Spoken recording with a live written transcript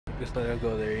Guess I don't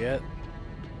go there yet.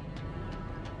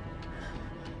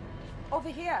 Over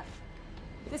here.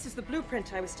 This is the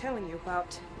blueprint I was telling you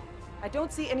about. I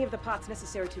don't see any of the parts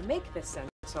necessary to make this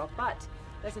sensor, but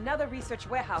there's another research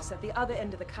warehouse at the other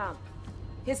end of the camp.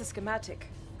 Here's a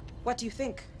schematic. What do you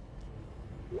think?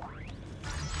 Looks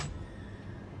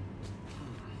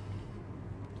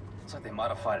like they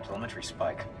modified a telemetry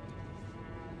spike.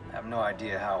 I have no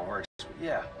idea how it works, but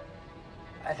yeah.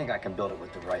 I think I can build it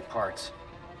with the right parts.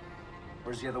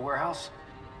 Where's the other warehouse?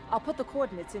 I'll put the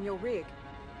coordinates in your rig.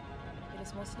 It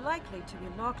is most likely to be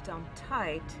locked down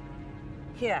tight.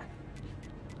 Here.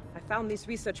 I found these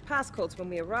research passcodes when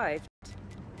we arrived.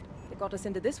 They got us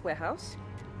into this warehouse.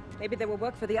 Maybe they will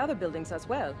work for the other buildings as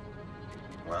well.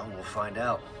 Well, we'll find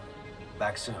out.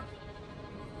 Back soon.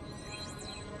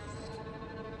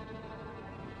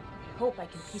 I hope I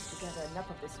can piece together enough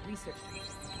of this research.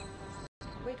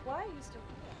 Wait, why are you still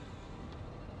here?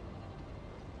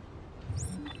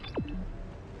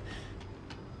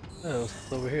 Oh,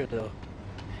 it's over here though.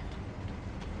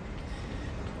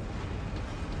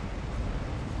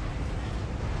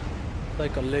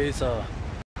 Like a laser.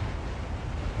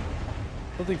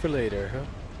 Something for later, huh?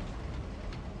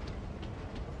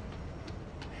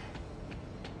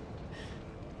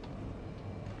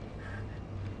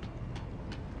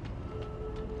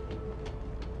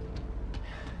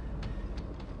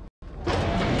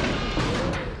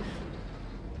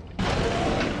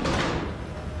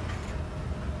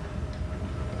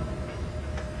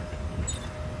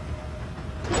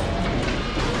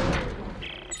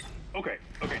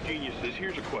 Okay, geniuses,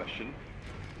 here's a question.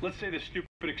 Let's say the stupid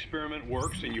experiment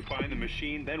works and you find the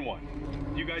machine, then what?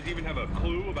 Do you guys even have a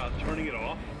clue about turning it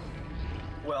off?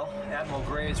 Well, Admiral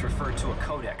Graves referred to a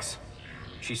codex.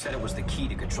 She said it was the key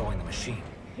to controlling the machine.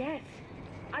 Yes.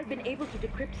 I've been able to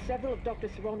decrypt several of Dr.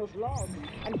 Serrano's logs,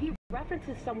 and he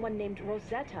references someone named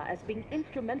Rosetta as being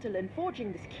instrumental in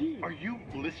forging this key. Are you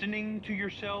listening to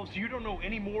yourselves? You don't know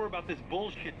any more about this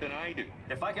bullshit than I do.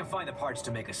 If I can find the parts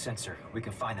to make a sensor, we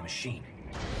can find the machine.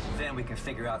 Then we can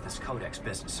figure out this codex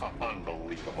business.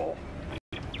 Unbelievable.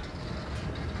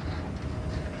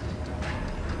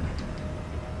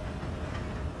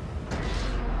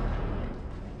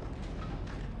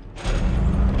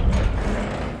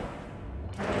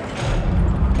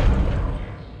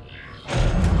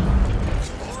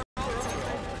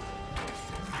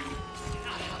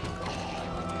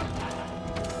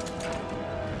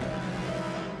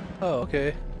 Oh,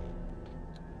 okay.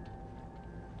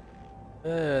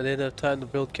 Yeah, they didn't have time to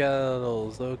build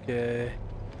cannons, okay.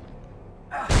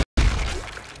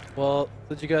 Well,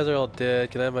 since you guys are all dead,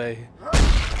 can I have my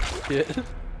shit?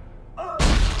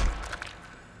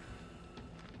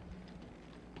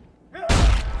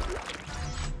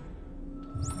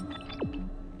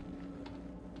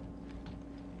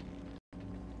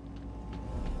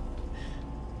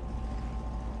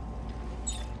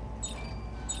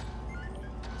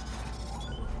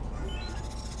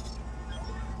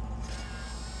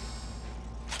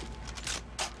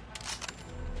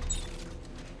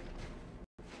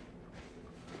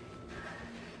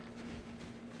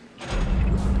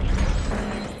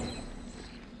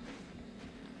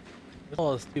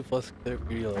 Oh, it's 2 plus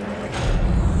real.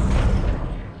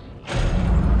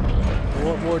 I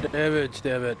want more damage,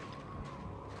 damn it.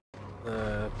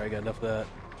 I got enough of that.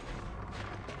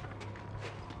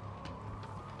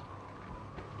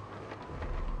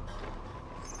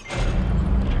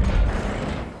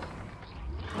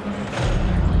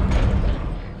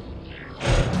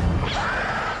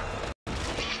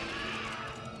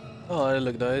 Oh, that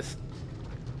look nice.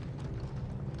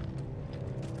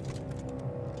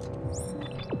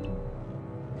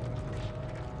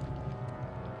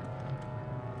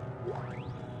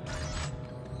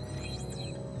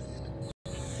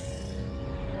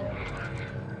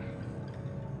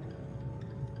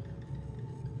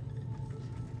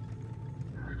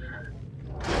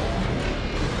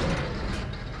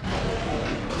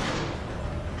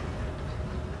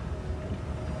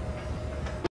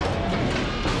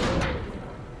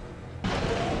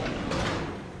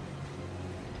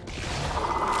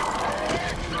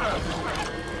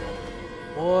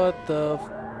 What the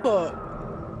fuck?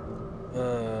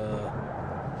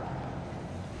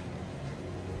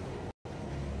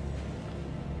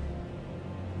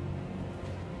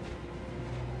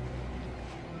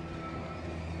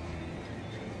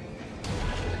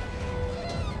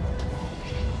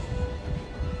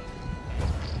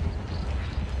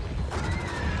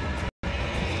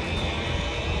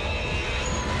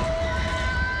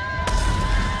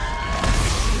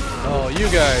 Oh, you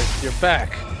guys, you're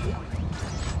back.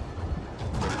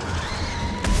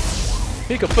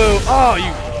 Peekaboo! Oh,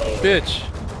 you bitch!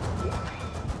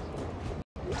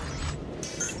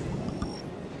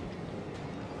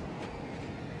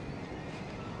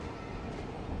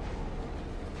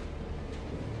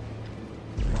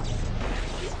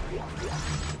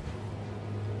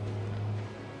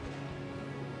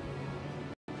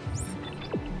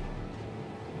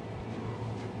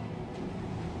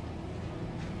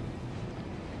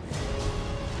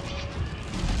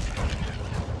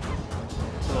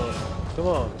 Come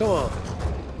on, come on.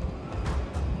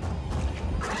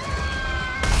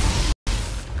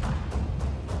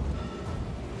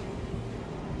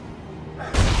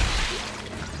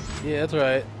 Yeah, that's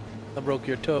right. I broke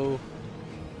your toe.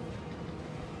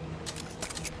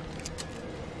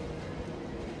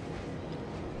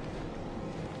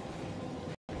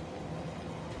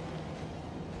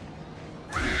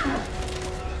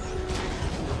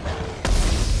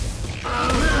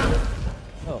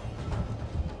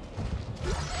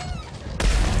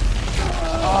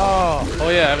 Oh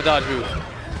yeah, I have a dodge move.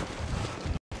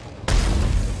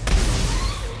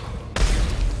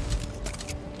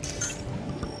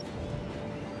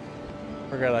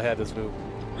 Forgot I had this move.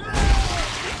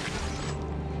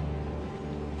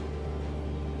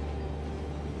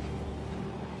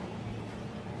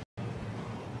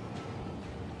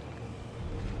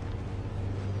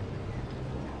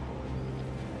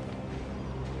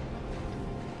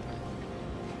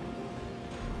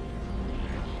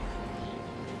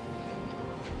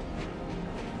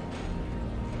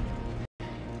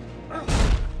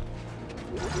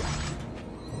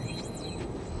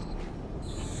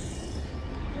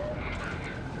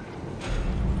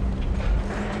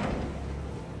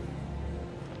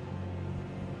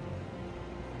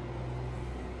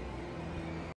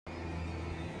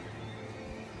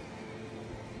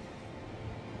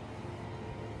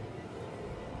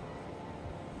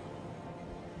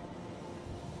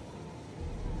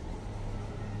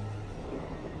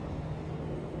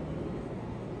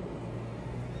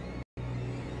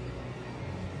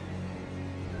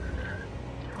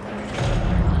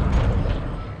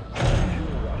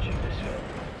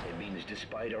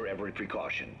 Despite our every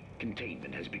precaution,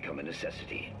 containment has become a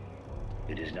necessity.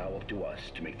 It is now up to us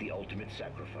to make the ultimate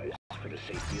sacrifice for the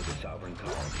safety of the sovereign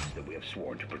colonies that we have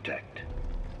sworn to protect.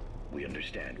 We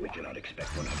understand we cannot expect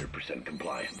 100%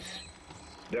 compliance.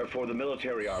 Therefore, the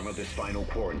military arm of this final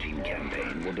quarantine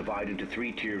campaign will divide into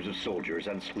 3 tiers of soldiers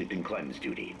on sweep and cleanse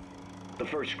duty. The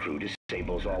first crew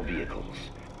disables all vehicles.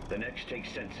 The next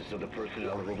takes census of the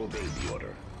personnel who will obey the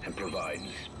order and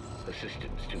provides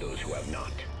assistance to those who have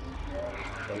not.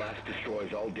 The last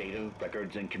destroys all data,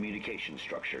 records, and communication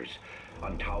structures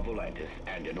on Tau Volantis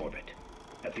and in orbit.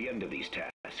 At the end of these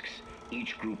tasks,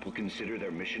 each group will consider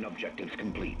their mission objectives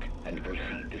complete and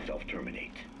proceed to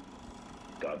self-terminate.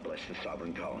 God bless the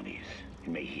sovereign colonies,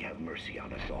 and may he have mercy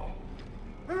on us all.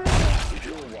 If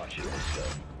you are watching this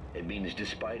film, it means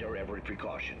despite our every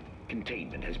precaution,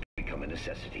 containment has become a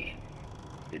necessity.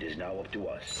 It is now up to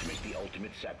us to make the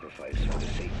ultimate sacrifice for the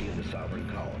safety of the sovereign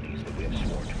colonies that we have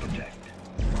sworn to protect.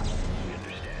 We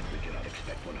understand we cannot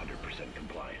expect 100%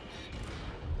 compliance.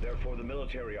 Therefore, the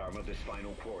military arm of this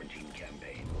final quarantine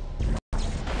campaign.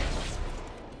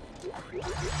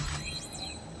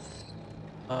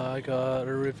 I got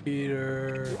a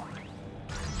repeater.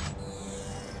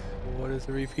 What is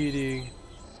the repeating?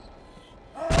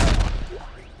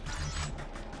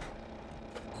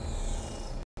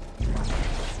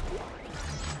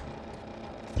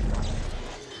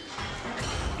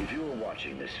 If you are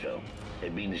watching this film,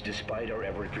 it means despite our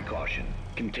every precaution,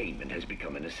 containment has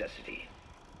become a necessity.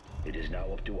 It is now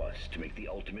up to us to make the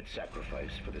ultimate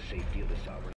sacrifice for the safety of the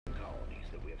sovereign colonies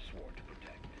that we have sworn to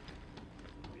protect.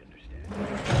 We understand.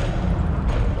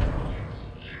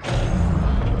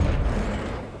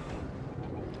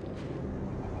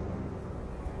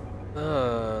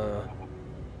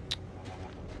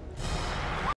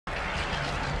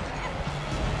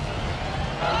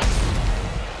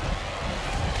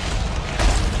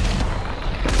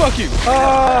 Fuck you!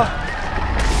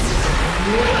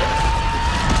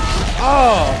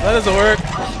 Oh, that doesn't work.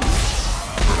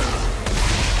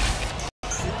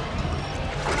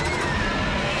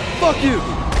 Fuck you!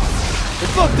 And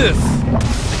fuck this!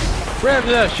 Grab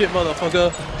that shit,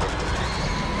 motherfucker!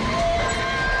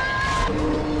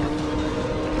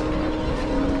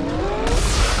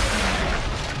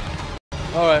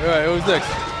 Alright, who's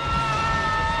next?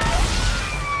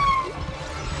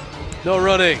 No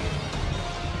running!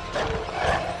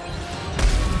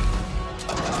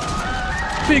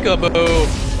 Peekaboo!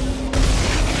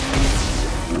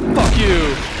 Fuck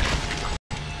you!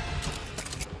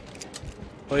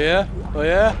 Oh yeah? Oh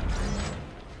yeah?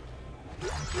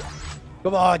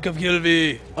 Come on, come kill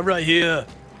me! I'm right here!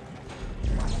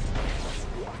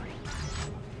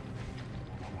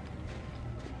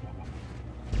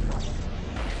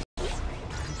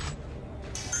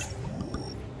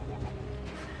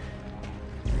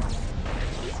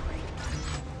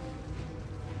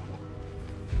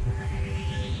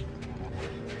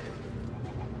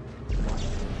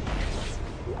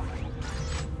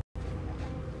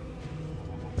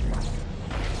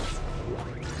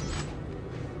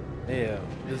 Yeah.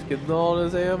 Getting all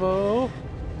this ammo.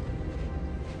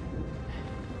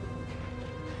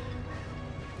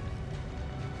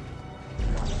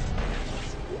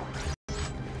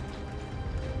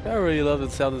 I really love the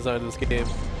sound design of this game.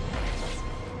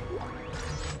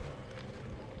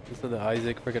 Listen to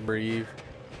Isaac freaking breathe.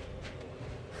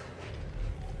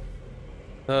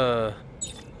 Should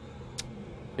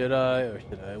I or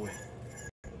should I wait?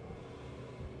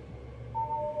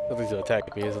 Something's gonna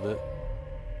attack me, isn't it?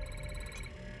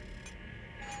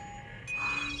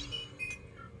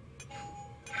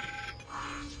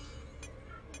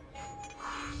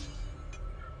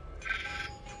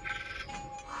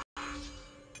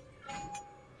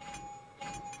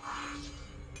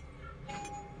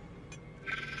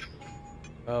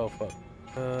 Oh fuck.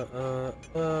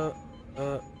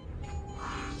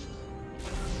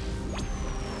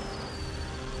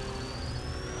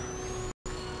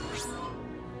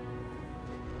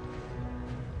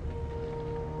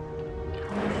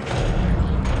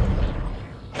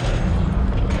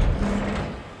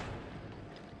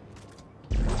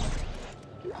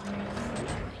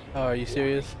 Oh, are you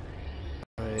serious?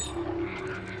 Alright.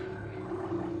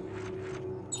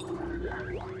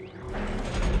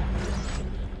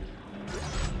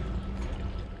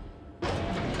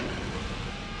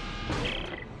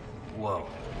 Whoa.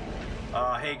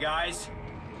 Hey guys.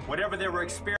 Whatever they were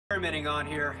experimenting on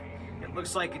here, it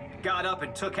looks like it got up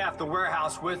and took half the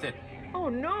warehouse with it. Oh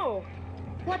no!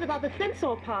 What about the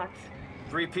sensor parts?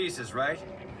 3 pieces, right?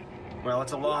 Well,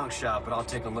 it's a long shot, but I'll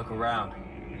take a look around.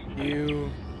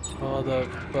 You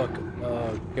motherfucker.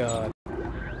 Oh god.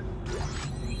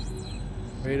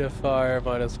 Rate of fire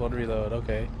 -1 reload,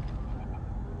 okay.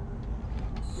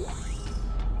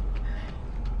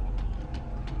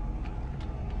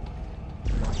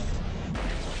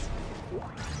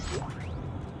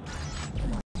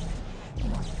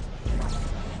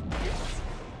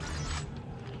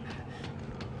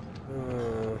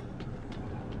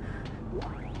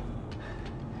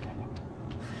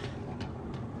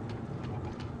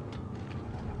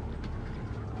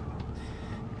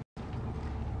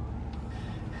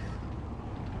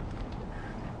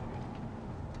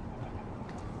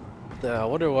 Now, I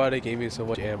wonder why they gave me so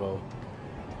much ammo.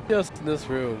 Just in this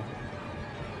room.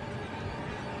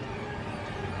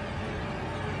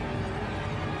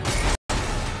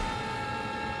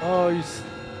 Oh, you son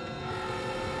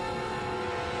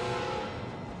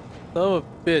of a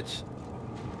bitch.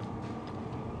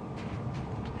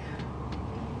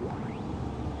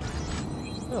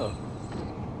 Oh.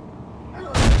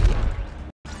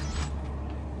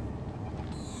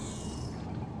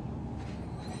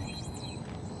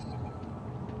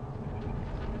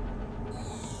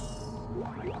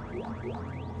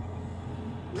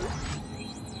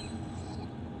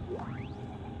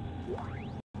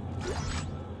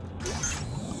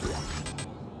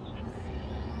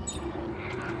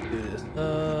 Do this.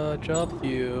 Drop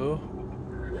you.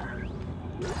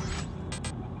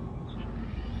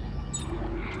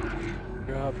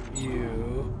 Drop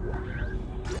you.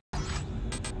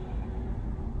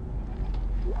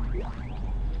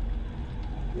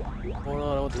 Hold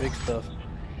on, I want the big stuff.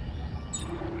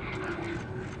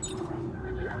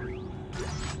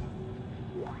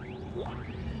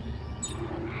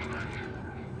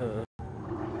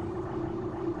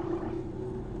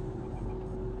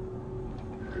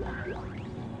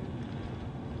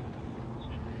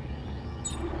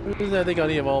 I think I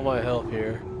need all my health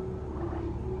here.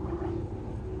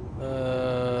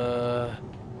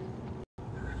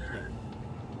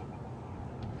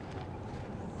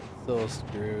 So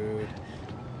screwed.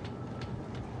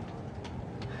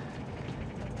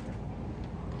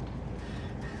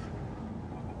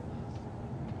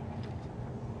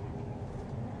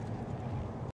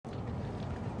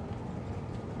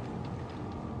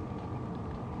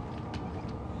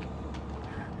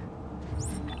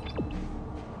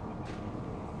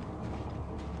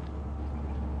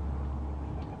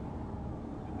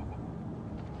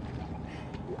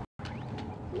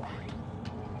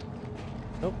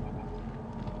 Nope.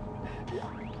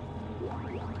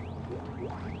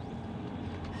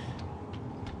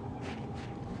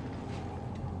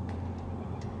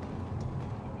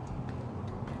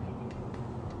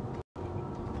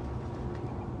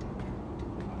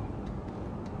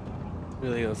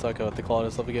 Really gonna suck out the claw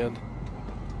and stuff again.